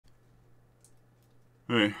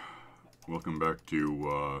Hey, welcome back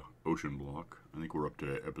to Oceanblock. I think we're up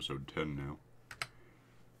to episode 10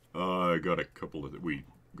 now. I got a couple of... We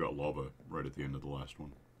got lava right at the end of the last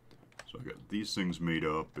one. So I got these things made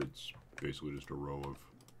up. It's basically just a row of,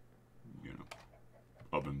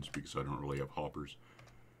 ovens because I don't really have hoppers.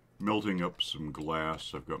 Melting up some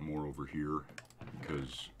glass. I've got more over here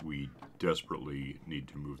because we desperately need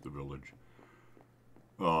to move the village.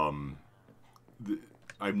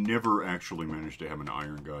 I've never actually managed to have an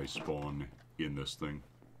iron guy spawn in this thing.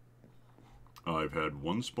 I've had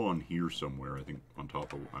one spawn here somewhere, I think on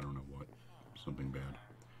top of, I don't know what, something bad.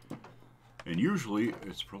 And usually,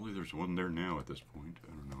 it's probably, there's one there now at this point.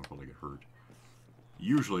 I don't know if I'll get hurt.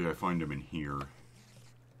 Usually I find him in here.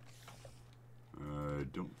 I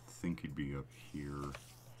don't think he'd be up here.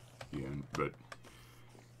 Yeah, but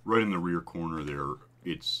right in the rear corner there,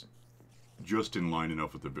 it's just in line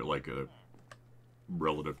enough with the, like a,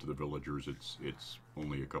 relative to the villagers, it's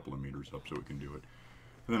only a couple of meters up, so we can do it.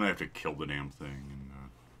 And then I have to kill the damn thing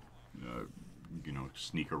and,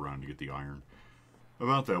 sneak around to get the iron.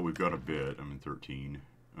 About that, we've got a bit. I'm in 13.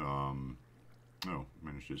 Oh,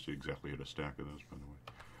 managed to just exactly hit a stack of those, by the way.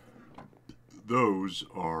 Those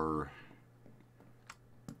are...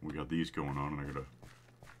 We got these going on, and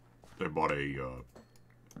I bought an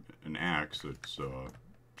axe that's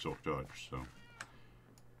silk touch, so...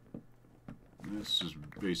 This is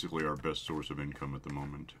basically our best source of income at the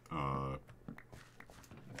moment. Oh,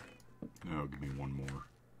 give me one more.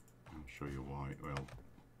 I'll show you why. Well,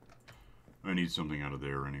 I need something out of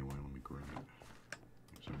there anyway. Let me grab it.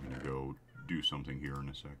 So I'm going to go do something here in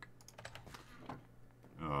a sec.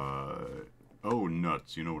 Oh,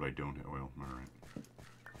 nuts. You know what I don't have? Well, alright.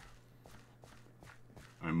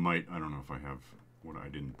 I don't know if I have what I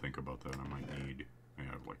didn't think about that. I might need, I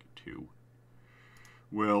have like a 2.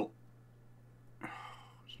 Well,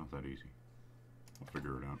 it's not that easy. I'll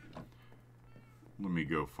figure it out. Let me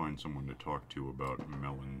go find someone to talk to about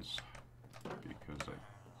melons, because I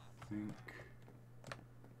think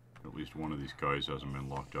at least one of these guys hasn't been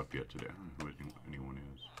locked up yet today. I don't know who anyone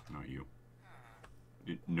is. Not you.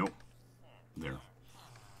 Nope. There.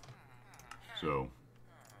 So,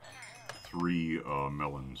 3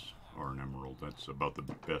 melons are an emerald. That's about the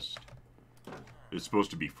best. It's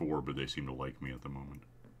supposed to be 4, but they seem to like me at the moment.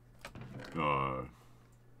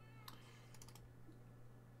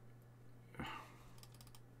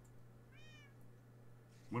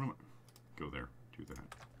 What am I? Go there. Do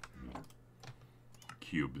that.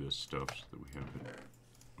 Cube this stuff so that we have it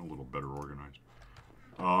a little better organized.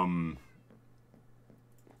 Alright,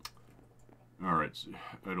 so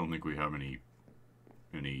I don't think we have any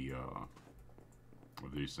of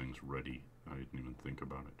these things ready. I didn't even think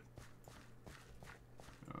about it.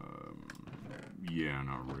 Yeah,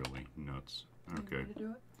 not really. Nuts. Okay.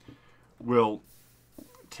 Well,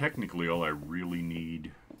 technically all I really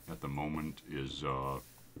need at the moment is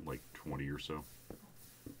like 20 or so.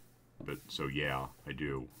 But, so yeah, I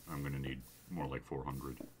do. I'm going to need more like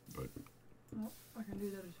 400, but... Well, I can do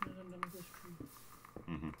that as soon as I'm done with this tree.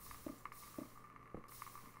 Mm-hmm.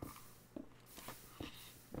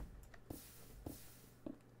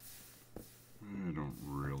 I don't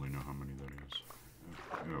really know how many that is.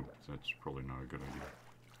 Oh, that's probably not a good idea.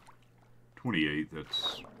 28,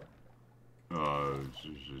 that's...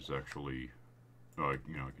 is actually... I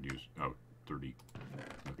could use... Oh, 30.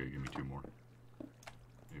 Okay, give me 2 more.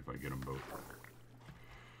 If I get them both.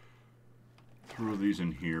 Throw these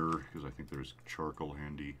in here, because I think there's charcoal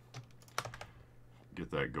handy. Get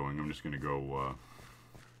that going. I'm just going to go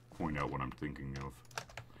point out what I'm thinking of.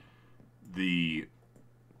 The...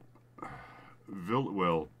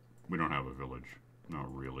 well, we don't have a village.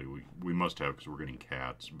 Not really. We must have, because we're getting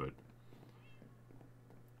cats, but...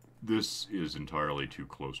 This is entirely too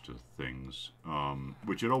close to things,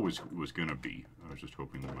 which it always was going to be. I was just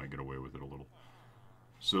hoping they might get away with it a little.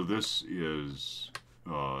 So this is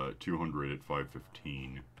 200 at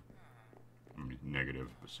 515. I mean,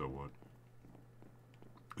 negative, so what?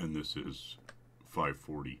 And this is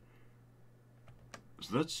 540.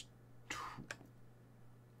 So that's...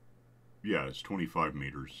 yeah, it's 25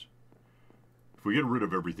 meters. If we get rid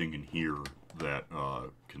of everything in here that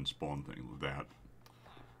can spawn things with that,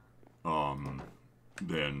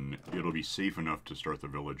 then it'll be safe enough to start the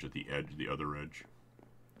village at the edge, the other edge.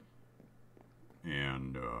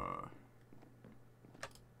 And,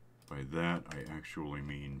 by that, I actually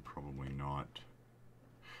mean probably not...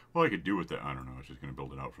 Well, I could do with that. I don't know. I was just going to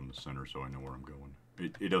build it out from the center so I know where I'm going.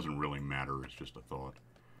 It doesn't really matter. It's just a thought.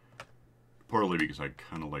 Partly because I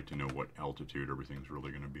kind of like to know what altitude everything's really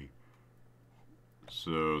going to be.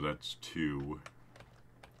 So that's 2.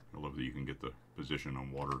 I love that you can get the position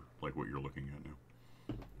on water like what you're looking at now.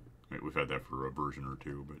 Right, we've had that for a version or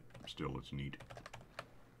two, but still, it's neat.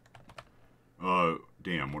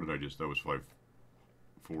 Damn, what did I just... That was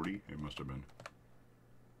 540? It must have been.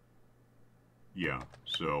 Yeah,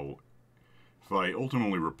 so... If I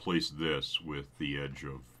ultimately replace this with the edge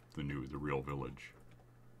of the real village,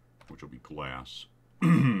 which will be glass,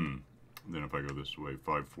 then if I go this way,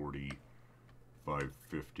 540,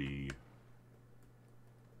 550,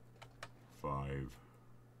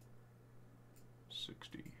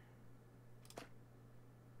 560.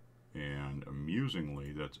 And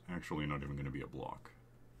amusingly, that's actually not even going to be a block.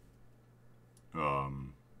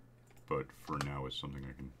 But for now, it's something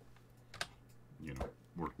I can, you know,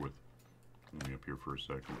 work with. Let me up here for a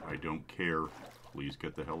second. I don't care. Please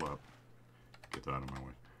get the hell up. Get that out of my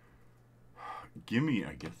way. Gimme,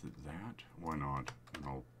 I guess that. Why not? And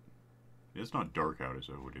I'll... It's not dark out as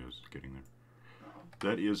though it is getting there.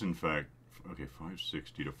 That is, in fact... Okay,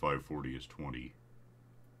 560 to 540 is 20.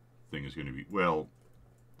 Thing is going to be... Well,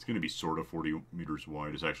 it's going to be sort of 40 meters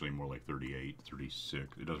wide. It's actually more like 38,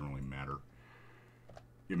 36. It doesn't really matter.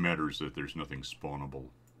 It matters that there's nothing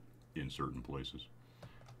spawnable in certain places.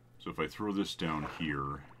 So if I throw this down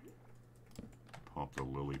here, pop the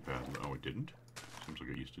lily pad. Oh, it didn't? Seems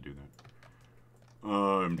like I used to do that.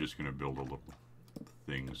 I'm just going to build a little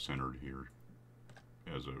thing centered here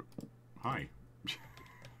as a... Hi.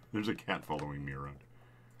 There's a cat following me around.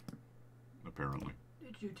 Apparently.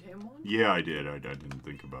 Did you tame one? Yeah, I did. I didn't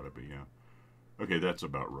think about it, but yeah. Okay, that's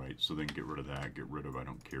about right. So then get rid of that. Get rid of... I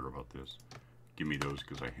don't care about this. Give me those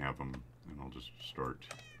because I have them. And I'll just start...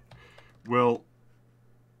 Well...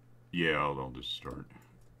 Yeah, I'll just start.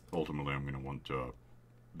 Ultimately, I'm going to want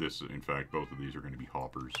this. In fact, both of these are going to be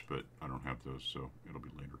hoppers, but I don't have those, so it'll be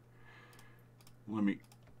later. Let me,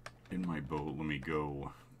 in my boat, let me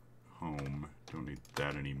go home. Don't need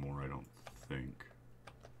that anymore, I don't think.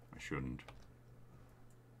 I shouldn't.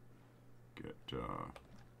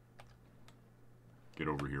 Get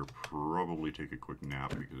over here, probably take a quick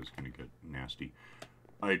nap because it's going to get nasty.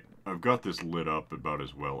 I've got this lit up about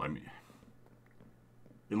as well. I mean...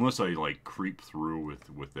 Unless I, like, creep through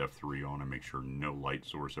with F3 on and make sure no light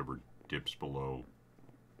source ever dips below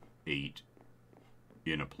 8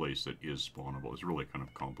 in a place that is spawnable. It's really kind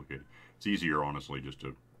of complicated. It's easier, honestly, just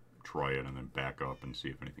to try it and then back up and see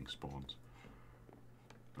if anything spawns.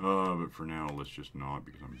 But for now, let's just not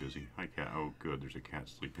because I'm busy. Hi, cat. Oh, good. There's a cat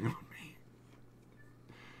sleeping on me.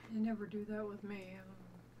 You never do that with me.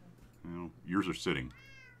 Well, yours are sitting.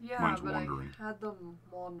 Yeah, Mine's but wandering. I had them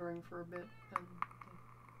wandering for a bit. And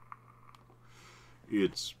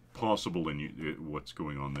it's possible what's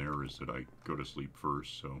going on there is that I go to sleep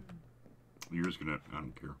first, so yours gonna... I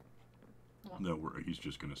don't care. What? No, he's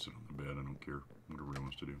just gonna sit on the bed. I don't care. Whatever he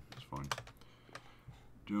wants to do. It's fine.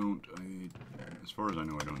 As far as I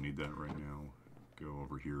know, I don't need that right now. Go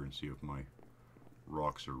over here and see if my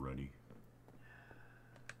rocks are ready.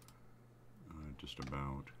 Just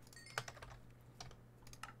about.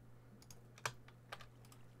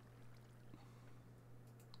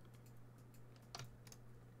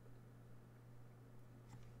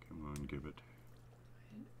 Come on, give it.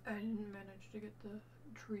 I didn't manage to get the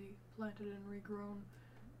tree planted and regrown,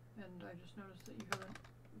 and I just noticed that you haven't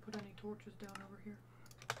put any torches down over here.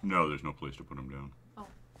 No, there's no place to put them down. Oh.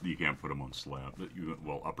 You can't put them on slab.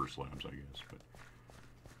 Well, upper slabs, I guess, but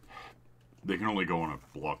they can only go on a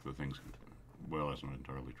block that things... Well, that's not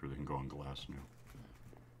entirely true. They can go on glass now.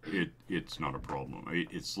 It's not a problem.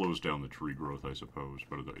 It slows down the tree growth, I suppose,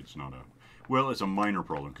 but it's not a... Well, it's a minor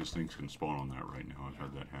problem, because things can spawn on that right now. I've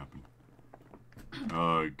had that happen.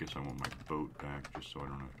 I guess I want my boat back, just so I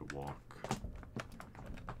don't have to walk.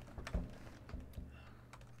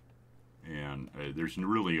 And there's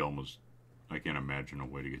really almost... I can't imagine a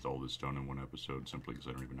way to get all this done in one episode, simply because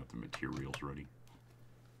I don't even have the materials ready.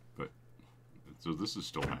 But, so this is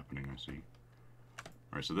still happening, I see.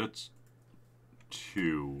 Alright, so that's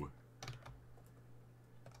 2.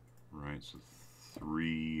 Right, so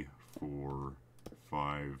 3, 4,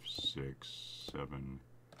 5, 6, 7,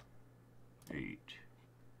 8.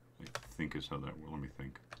 I think is how that works. Let me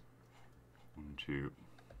think. 1, 2,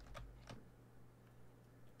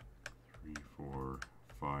 3, 4,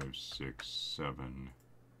 5, 6, 7,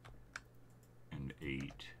 and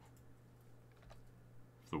 8.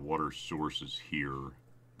 If the water source is here,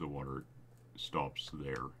 the water stops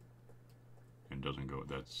there and doesn't go.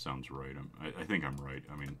 That sounds right. I think I'm right.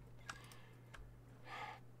 I mean,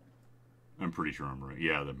 I'm pretty sure I'm right.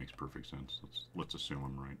 Yeah, that makes perfect sense. Let's assume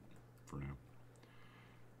I'm right for now.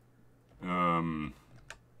 I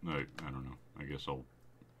don't know. I guess I'll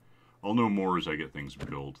know more as I get things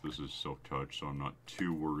built. This is Silk Touch, so I'm not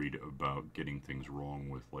too worried about getting things wrong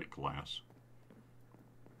with, like, glass.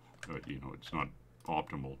 You know, it's not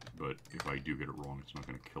optimal, but if I do get it wrong, it's not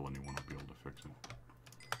going to kill anyone. I'll be able to fix it.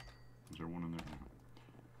 Is there one in there? No.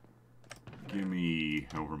 Give me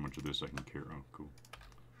however much of this I can carry. Oh, cool.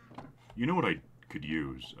 You know what I could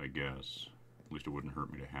use, I guess? At least it wouldn't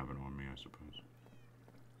hurt me to have it on me, I suppose.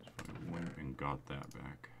 So if I went and got that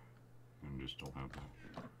back, and just still have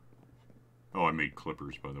that. Oh, I made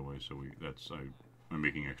clippers, by the way, so I'm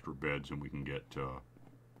making extra beds, and we can get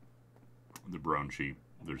the brown sheep.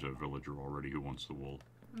 There's a villager already who wants the wool.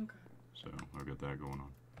 Okay. So I've got that going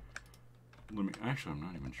on. Let me. Actually, I'm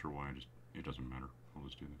not even sure why. It doesn't matter. I'll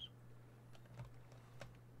just do this.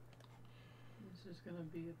 This is going to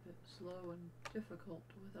be a bit slow and difficult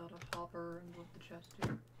without a hopper and with the chest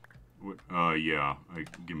here. What? Yeah.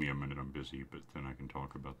 Give me a minute. I'm busy, but then I can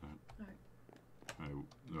talk about that. Alright.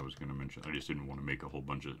 I was going to mention. I just didn't want to make a whole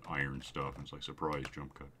bunch of iron stuff. And it's like surprise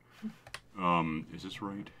jump cut. Is this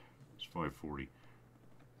right? It's 540.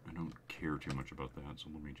 I don't care too much about that, so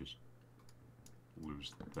let me just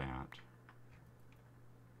lose that.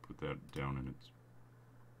 Put that down in its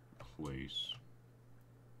place.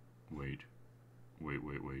 Wait.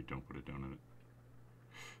 Don't put it down in it.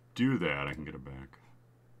 Do that, I can get it back.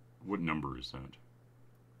 What number is that?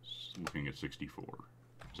 Looking at 64.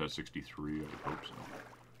 Is that 63? I would hope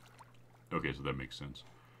so. Okay, so that makes sense.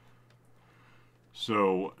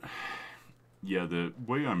 So, yeah, the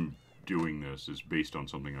way I'm doing this is based on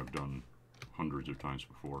something I've done hundreds of times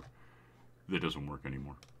before that doesn't work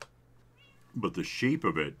anymore. But the shape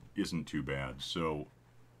of it isn't too bad. So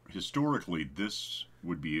historically this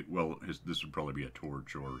would be, well, this would probably be a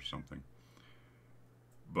torch or something.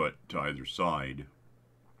 But to either side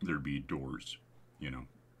there'd be doors, you know.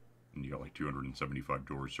 And you got like 275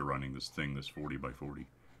 doors surrounding this thing, this 40 by 40.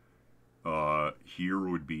 Here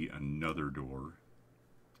would be another door.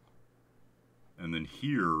 And then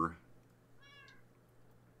here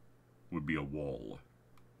would be a wall.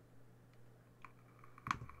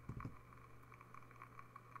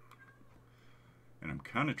 And I'm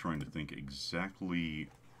kind of trying to think exactly...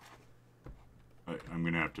 I'm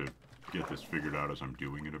going to have to get this figured out as I'm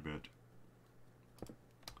doing it a bit.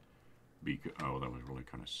 Oh, that was really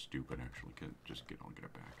kind of stupid, actually. I'll get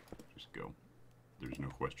it back. Just go. There's no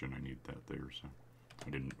question I need that there, so...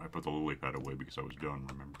 I put the lily pad away because I was done,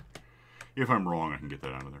 remember. If I'm wrong, I can get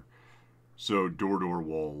that out of there. So, door,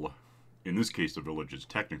 wall. In this case, the village is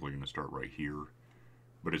technically going to start right here,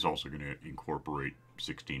 but it's also going to incorporate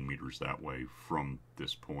 16 meters that way from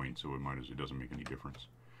this point, so it doesn't make any difference.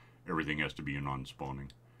 Everything has to be a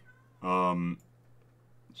non-spawning. So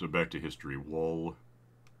back to history. Wall,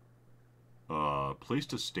 place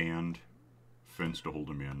to stand, fence to hold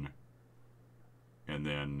them in, and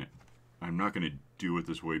then I'm not going to do it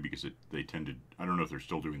this way because they tend to, I don't know if they're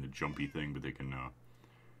still doing the jumpy thing, but they can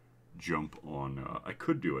jump on, I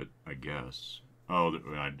could do it, I guess. Oh,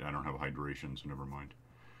 I don't have hydration, so never mind.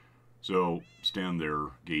 So, stand there,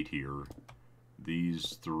 gate here.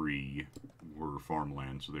 These three were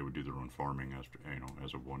farmland, so they would do their own farming as,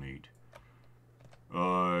 as a 1/8.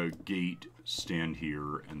 Gate, stand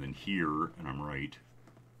here, and then here, and I'm right,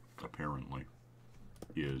 apparently,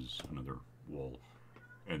 is another wall.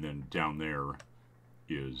 And then down there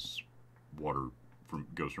is water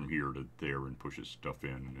goes from here to there and pushes stuff in,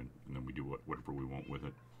 and then we do whatever we want with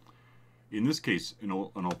it. In this case, in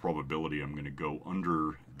all probability, I'm going to go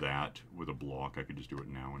under that with a block. I could just do it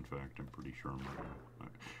now, in fact. I'm pretty sure I'm going to...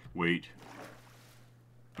 Wait.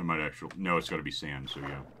 I might actually... No, it's got to be sand, so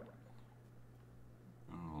yeah.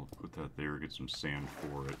 I'll put that there, get some sand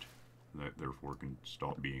for it. That, therefore, can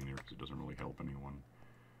stop being there, because it doesn't really help anyone.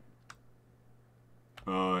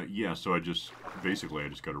 Yeah, so I just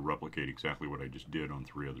got to replicate exactly what I just did on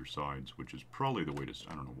 3 other sides, which is probably the way to...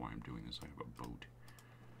 I don't know why I'm doing this. I have a boat.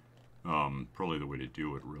 Probably the way to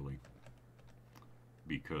do it, really.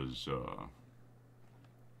 Because,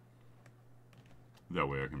 that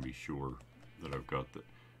way I can be sure that I've got the...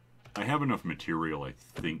 I have enough material, I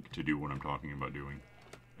think, to do what I'm talking about doing.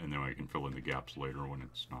 And then I can fill in the gaps later when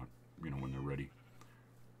it's not, when they're ready.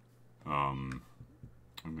 I'm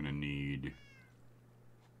going to need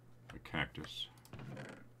a cactus.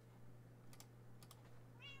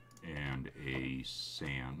 And a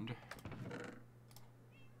sand.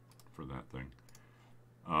 For that thing.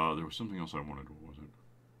 There was something else I wanted. What was it?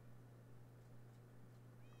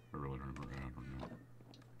 I really don't remember. I don't know.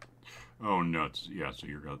 Oh, nuts. Yeah, so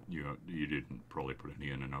you didn't probably put any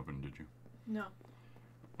in an oven, did you? No.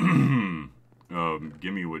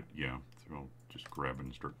 Give me what... Yeah, so I'll just grab it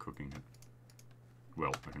and start cooking it.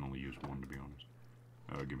 Well, I can only use one, to be honest.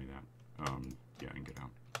 Give me that. Yeah, and get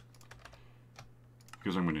out.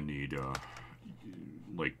 Because I'm going to need,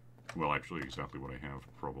 well, Well, actually, exactly what I have.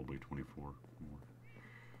 Probably 24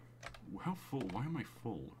 more. How full? Why am I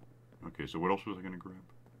full? Okay, so what else was I going to grab?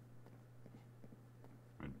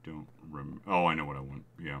 I don't remember. Oh, I know what I want.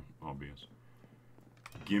 Yeah, obvious.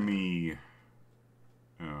 Gimme...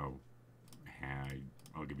 Oh,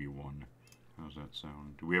 I'll give you one. How's that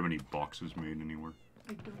sound? Do we have any boxes made anywhere?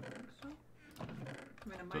 I don't think so. I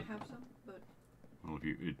mean, I might have some, but... Well, if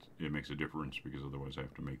you, it makes a difference, because otherwise I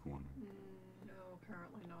have to make one. No,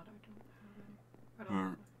 apparently not. I don't have any. I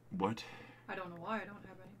don't know. What? I don't know why I don't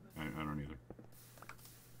have any, but... I don't either.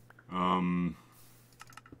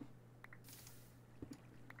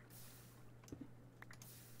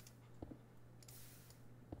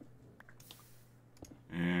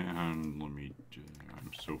 And let me...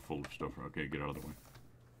 I'm so full of stuff. Okay, get out of the way.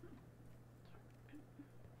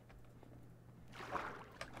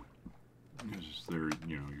 Is there,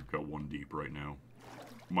 you know, you've got one deep right now.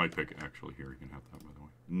 My pick, actually, here, you can have that, by the way.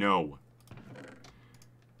 No!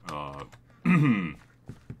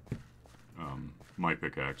 My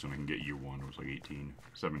pickaxe, and I can get you one. It was like 18,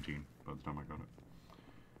 17 by the time I got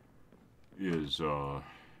it. Is,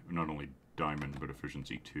 not only diamond, but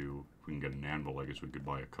efficiency 2. If we can get an anvil, I guess we could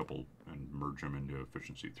buy a couple and merge them into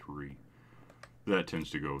efficiency 3. That tends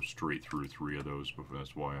to go straight through 3 of those, but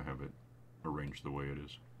that's why I have it arranged the way it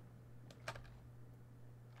is.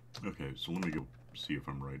 Okay, so let me go see if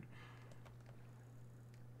I'm right.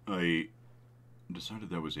 I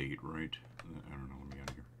decided that was 8, right? I don't know, let me out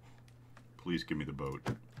of here. Please give me the boat.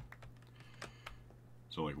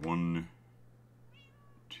 So like 1,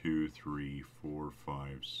 2, 3, 4,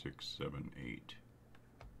 5, 6, 7, 8.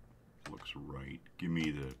 Looks right. Give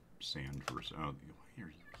me the sand first. Oh, why are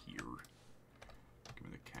you here?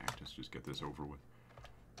 Give me the cactus. Just get this over with.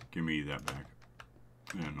 Give me that back.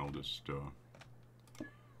 And I'll just, 1,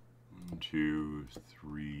 2,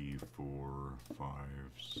 3, 4, 5,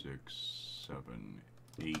 6, 7,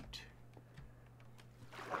 8.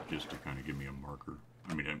 Just to kind of give me a marker.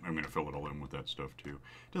 I mean, I'm going to fill it all in with that stuff, too.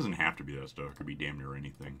 It doesn't have to be that stuff. It could be damn near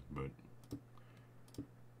anything, but...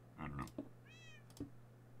 I don't know.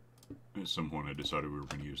 At some point, I decided we were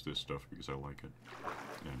going to use this stuff because I like it.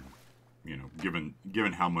 And, you know,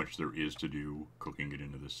 given how much there is to do, cooking it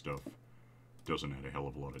into this stuff doesn't add a hell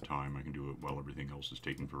of a lot of time. I can do it while everything else is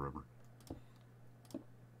taking forever.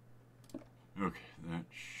 Okay, that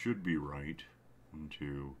should be right. 1,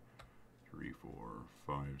 2... 3, 4,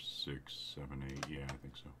 5, 6, 7, 8. Yeah, I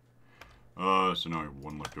think so. So now I have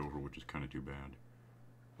 1 left over, which is kind of too bad.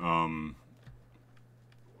 I'm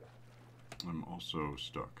also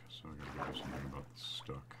stuck, so I gotta do something about the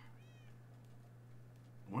stuck.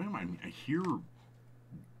 Why am I hear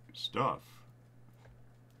stuff?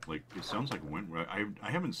 Like, it sounds like I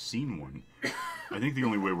haven't seen one. I think the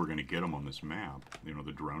only way we're gonna get them on this map, you know,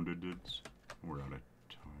 the drownedids. We're out of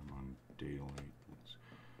time on daylight.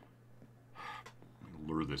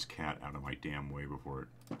 Lure this cat out of my damn way before it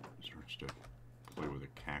starts to play with a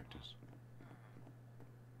cactus.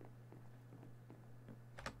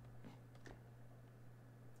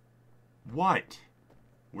 What?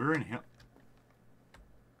 Where in hell?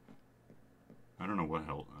 I don't know what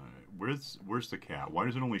hell. Where's the cat? Why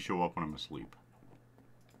does it only show up when I'm asleep?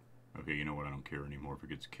 Okay, you know what? I don't care anymore. If it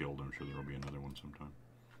gets killed, I'm sure there'll be another one sometime.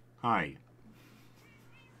 Hi.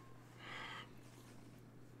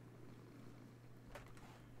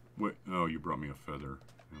 What? Oh, you brought me a feather.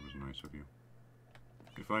 That was nice of you.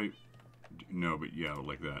 If I... No, but yeah,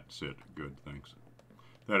 like that. Sit. Good, thanks.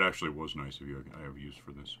 That actually was nice of you. I have use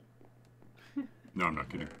for this. No, I'm not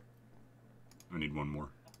kidding. I need 1 more.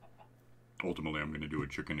 Ultimately, I'm going to do a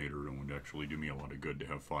chickinator. It would actually do me a lot of good to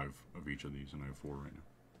have 5 of each of these, and I have 4 right now.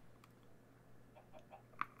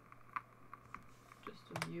 Just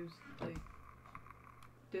amused that they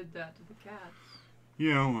did that to the cats.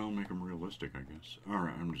 Yeah, well, make them realistic, I guess.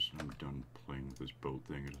 Alright, I'm done playing with this boat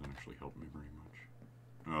thing. It doesn't actually help me very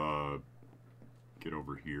much. Get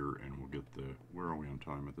over here, and we'll get the... Where are we on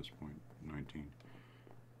time at this point? 19.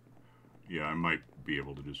 Yeah, I might be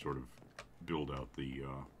able to just sort of build out the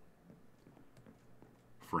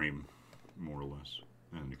frame, more or less,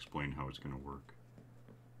 and explain how it's going to work.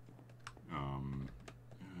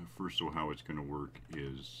 First, so how it's going to work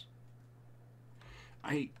is...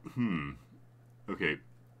 Okay,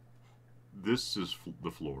 this is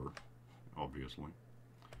the floor, obviously.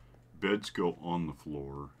 Beds go on the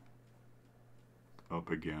floor, up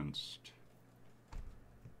against...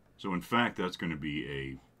 So in fact, that's going to be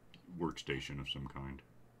a workstation of some kind.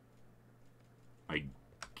 I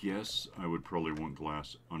guess I would probably want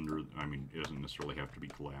glass under... I mean, it doesn't necessarily have to be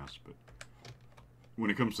glass, but... When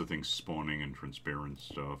it comes to things spawning and transparent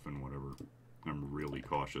stuff and whatever, I'm really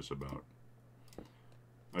cautious about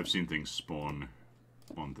I've seen things spawn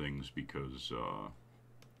on things because, I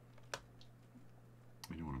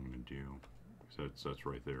know what I'm going to do. That's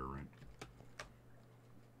right there, right?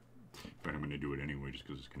 In fact, I'm going to do it anyway just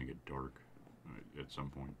because it's going to get dark at some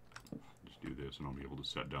point. Just do this and I'll be able to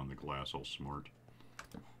set down the glass all smart.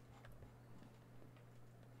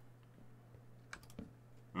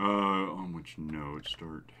 On which node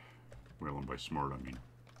start? Well, and by smart I mean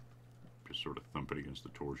just sort of thump it against the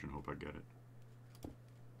torch and hope I get it.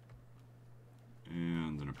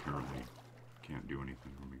 And then apparently can't do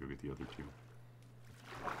anything. Let me go get the other two.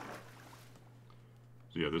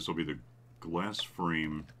 So yeah, this will be the glass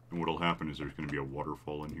frame, and what'll happen is there's going to be a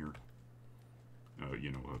waterfall in here.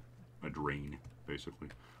 You know, a drain, basically.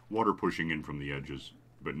 Water pushing in from the edges,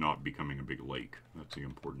 but not becoming a big lake. That's the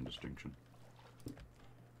important distinction.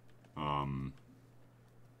 And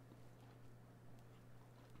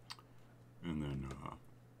then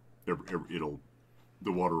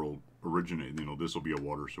the water will originate, you know, this will be a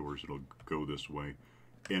water source. It'll go this way.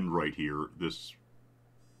 And right here, this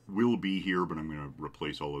will be here, but I'm going to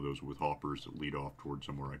replace all of those with hoppers that lead off towards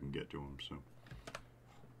somewhere I can get to them, so.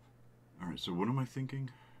 Alright, so what am I thinking?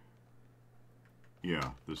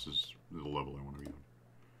 Yeah, this is the level I want to be on,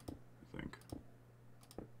 I think.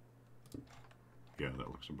 Yeah, that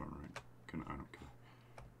looks about right. I don't care.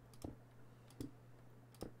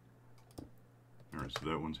 Alright, so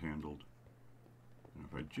that one's handled. And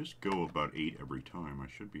if I just go about 8 every time, I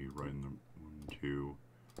should be right in the 1, 2,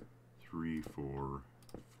 3, 4,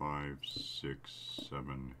 5, 6,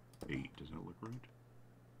 7, 8. Does that look right?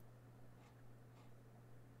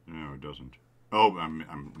 No, it doesn't. Oh,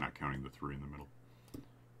 I'm not counting the 3 in the middle.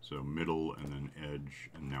 So middle and then edge,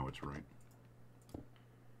 and now it's right.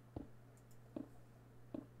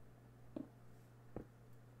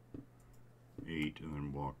 Eight, and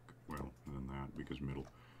then walk, well, and then that, because middle.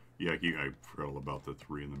 Yeah, I forgot all about the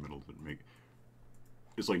 3 in the middle that make...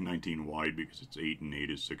 It's like 19 wide because it's 8 and 8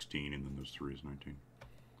 is 16, and then those 3 is 19.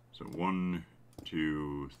 So 1,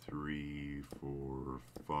 2, 3, 4,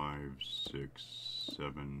 5, 6,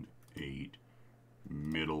 7, 8,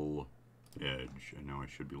 middle, edge, and now I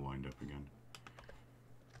should be lined up again.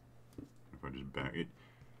 If I just back it...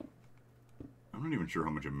 I'm not even sure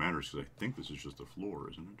how much it matters because I think this is just the floor,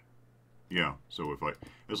 isn't it? Yeah, so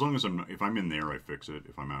as long as if I'm in there, I fix it.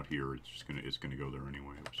 If I'm out here, it's gonna go there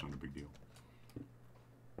anyway. It's not a big deal.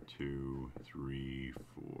 2, 3,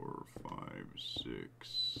 4, 5,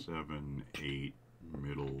 6, 7, 8,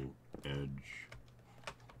 middle, edge.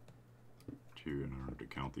 2, and I don't have to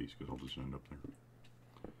count these because I'll just end up there.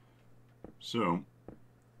 So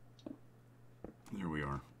there we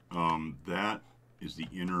are. That is the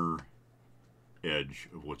inner edge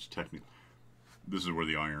of what's technically. This is where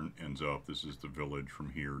the iron ends up. This is the village from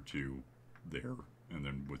here to there. And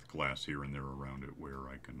then with glass here and there around it where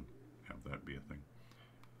I can have that be a thing.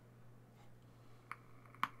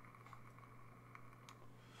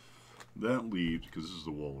 That leaves, because this is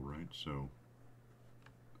the wall, right? So,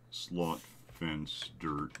 slot, fence,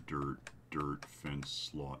 dirt, dirt, dirt, fence,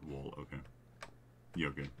 slot, wall. Okay. Yeah,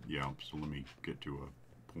 okay. Yeah, so let me get to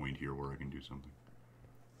a point here where I can do something.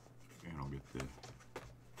 And I'll get the...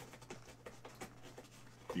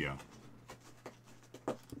 Yeah.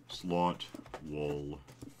 Slot, wall,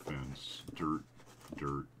 fence, dirt,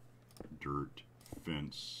 dirt, dirt,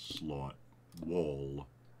 fence, slot, wall.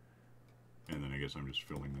 And then I guess I'm just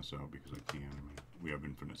filling this out because I can. I mean, we have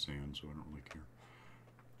infinite sand, so I don't really care.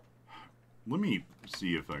 Let me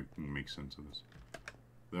see if I can make sense of this.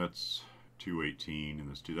 That's 218 and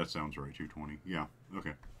this 2. That sounds right, 220. Yeah,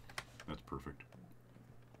 okay. That's perfect.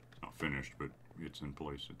 It's not finished, but it's in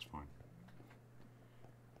place. It's fine.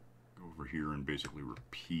 Go over here and basically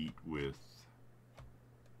repeat with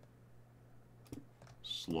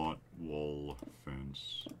slot, wall,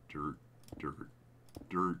 fence, dirt, dirt,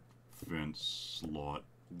 dirt, fence, slot,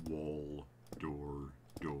 wall, door,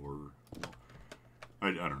 door. Wall. I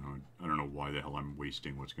don't know. I don't know why the hell I'm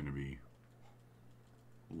wasting what's going to be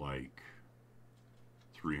like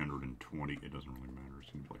 320. It doesn't really matter. It's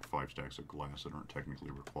going to be like 5 stacks of glass that aren't technically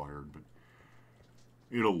required, but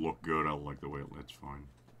it'll look good. I like the way it's fine.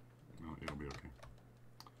 It'll be okay.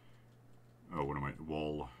 Oh, what am I?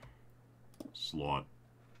 Wall, slot,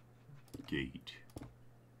 gate,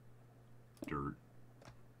 dirt,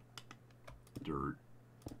 dirt,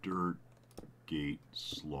 dirt, gate,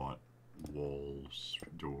 slot, walls,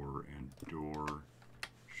 door, and door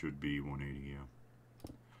should be 180,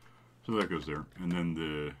 yeah. So that goes there. And then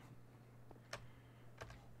the...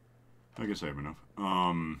 I guess I have enough.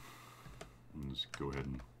 Let's go ahead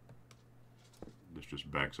and... This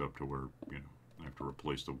just backs up to where, you know, I have to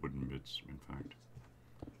replace the wooden bits, in fact.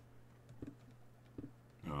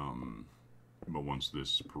 but once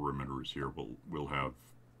this perimeter is here, we'll have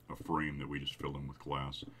a frame that we just fill in with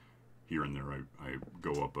glass. Here and there, I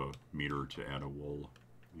go up a meter to add a wall,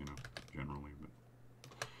 you know, generally. But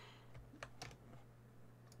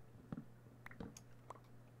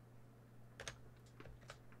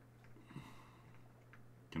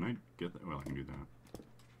can I get that? Well, I can do that.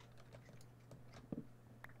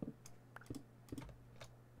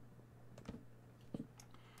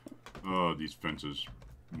 These fences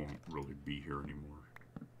won't really be here anymore.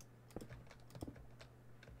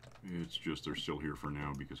 It's just they're still here for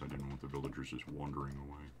now because I didn't want the villagers just wandering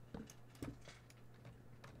away.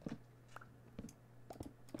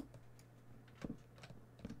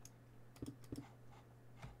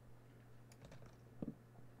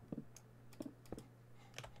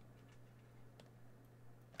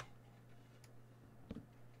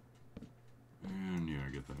 And yeah, I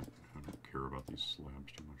get that. I don't care about these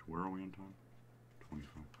slabs too much. Where are we on time?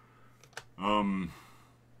 25.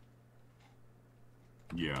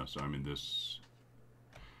 Yeah, so I mean this...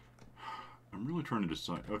 I'm really trying to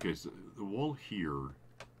decide... Okay, so the wall here...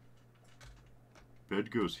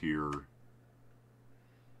 Bed goes here...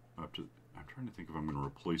 Up to... I'm trying to think if I'm going to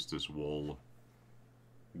replace this wall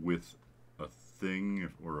with a thing,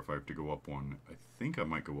 or if I have to go up one. I think I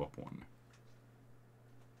might go up one.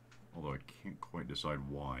 Although I can't quite decide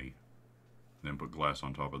why. Then put glass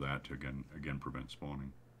on top of that to again prevent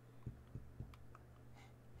spawning.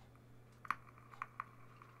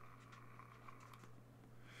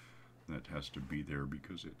 That has to be there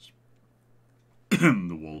because it's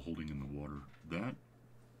the wall holding in the water. That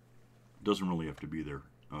doesn't really have to be there.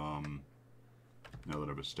 Now that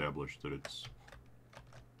I've established that it's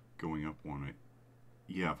going up one,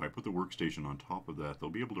 yeah, if I put the workstation on top of that, they'll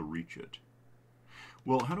be able to reach it.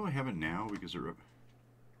 Well, how do I have it now? Because the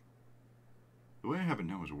way I have it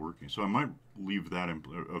now is working. So I might leave that in...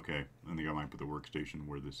 Okay, I think I might put the workstation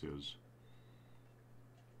where this is.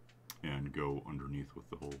 And go underneath with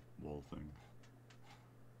the whole wall thing.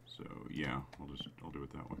 So, yeah, I'll do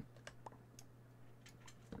it that way.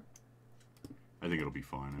 I think it'll be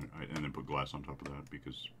fine. And then put glass on top of that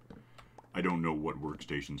because I don't know what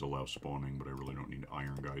workstations allow spawning, but I really don't need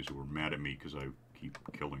iron guys who are mad at me because I keep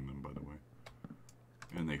killing them, by the way.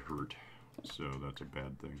 And they hurt, so that's a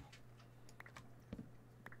bad thing.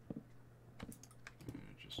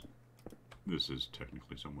 This is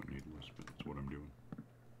technically somewhat needless, but it's what I'm doing.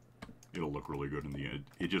 It'll look really good in the end.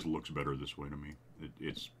 It just looks better this way to me.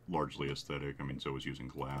 It's largely aesthetic. I mean, so is using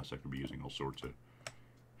glass. I could be using all sorts of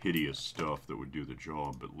hideous stuff that would do the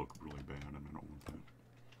job, but look really bad, and I don't want that.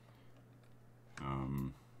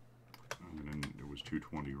 And then it was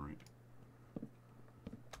 220, right?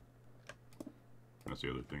 That's the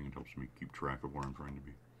other thing. It helps me keep track of where I'm trying to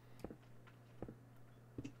be.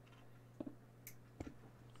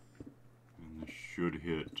 And this should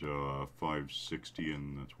hit 560,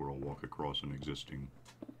 and that's where I'll walk across an existing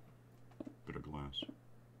bit of glass.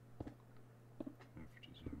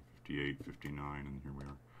 58, 59, and here we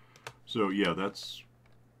are. So yeah, that's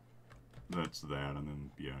that, and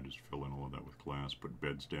then yeah, just fill in all of that with glass, put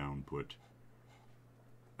beds down,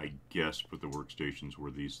 I guess put the workstations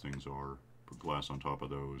where these things are, put glass on top of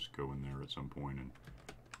those, go in there at some point, and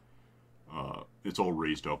it's all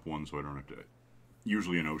raised up one, so I don't have to,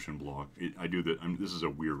 usually an Oceanblock, I do that, this is a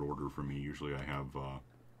weird order for me, usually I have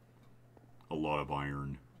a lot of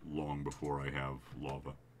iron long before I have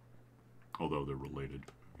lava, although they're related.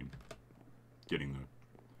 I mean, getting the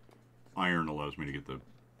iron allows me to get the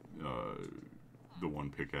one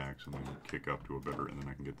pickaxe and then kick up to a better, and then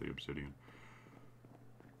I can get the obsidian.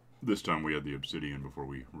 This time we had the obsidian before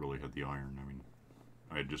we really had the iron. I mean,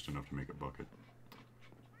 I had just enough to make a bucket.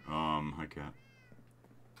 Hi cat.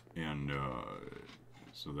 And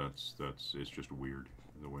so that's it's just weird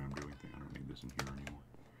the way I'm doing things. I don't need this in here anymore.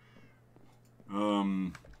 I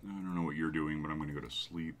don't know what you're doing, but I'm going to go to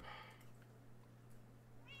sleep.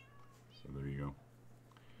 So there you go.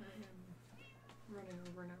 I am running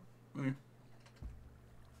over now. Okay.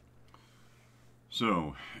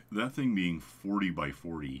 So, that thing being 40 by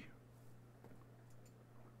 40,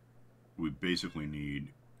 we basically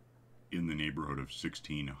need in the neighborhood of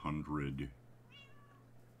 1,600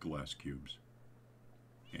 glass cubes.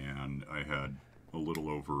 And I had a little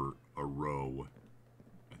over a row,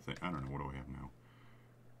 I don't know, what do I have now?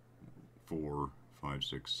 4, 5,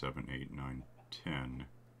 6, 7, 8, 9, 10.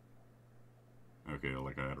 Okay,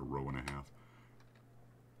 like I had a row and a half.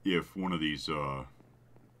 If one of these,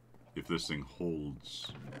 if this thing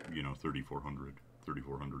holds, you know,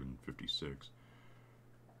 3,456,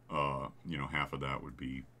 you know, half of that would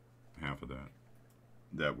be half of that.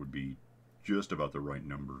 That would be just about the right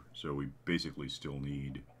number. So we basically still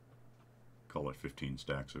need call it 15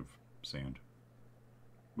 stacks of sand,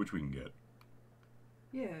 which we can get.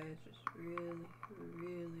 Yeah, it's just really,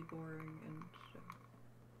 really boring and stuff.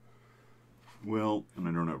 Well, and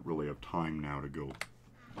I don't really have time now to go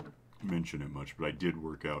mention it much, but I did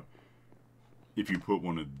work out, if you put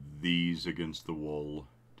one of these against the wall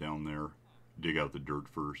down there, dig out the dirt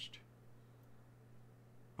first,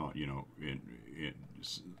 you know,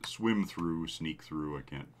 swim through, sneak through. I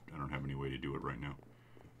don't have any way to do it right now,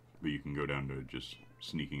 but you can go down to just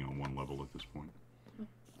sneaking on one level at this point.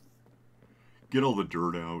 Get all the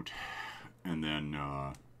dirt out, and then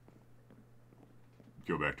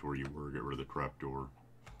go back to where you were, get rid of the trapdoor,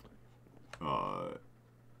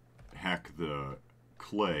 hack the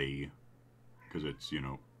clay, because it's, you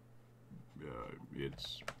know,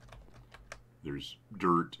 there's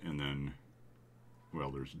dirt and then, well,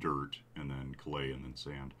 there's dirt and then clay and then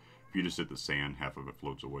sand. If you just hit the sand, half of it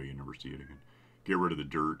floats away, you never see it again. Get rid of the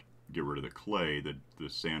dirt, get rid of the clay, the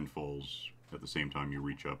sand falls at the same time you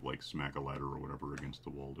reach up, like smack a ladder or whatever against the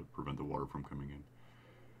wall to prevent the water from coming in.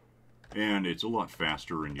 And it's a lot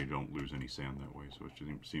faster and you don't lose any sand that way, so it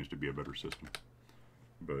seems to be a better system.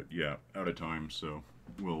 But yeah, out of time, so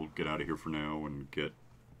we'll get out of here for now and get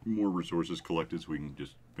more resources collected so we can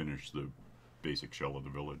just finish the basic shell of the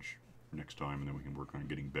village next time, and then we can work on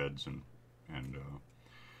getting beds and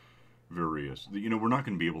various. You know, we're not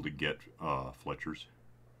going to be able to get Fletchers.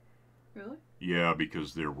 Really? Yeah,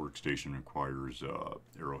 because their workstation requires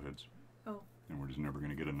arrowheads. Oh. And we're just never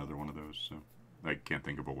going to get another one of those, so I can't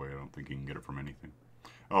think of a way. I don't think you can get it from anything.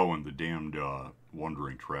 Oh, and the damned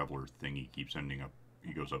wandering traveler thing he keeps ending up,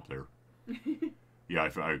 he goes up there. Yeah,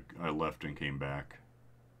 I left and came back,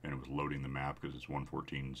 and it was loading the map because it's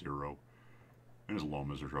 1.14.0. And his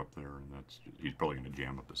llamas are up there, and he's probably going to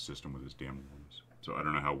jam up the system with his damn llamas. So I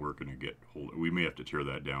don't know how we're going to get hold. We may have to tear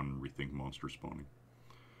that down and rethink monster spawning.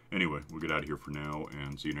 Anyway, we'll get out of here for now,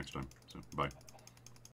 and see you next time. So, bye.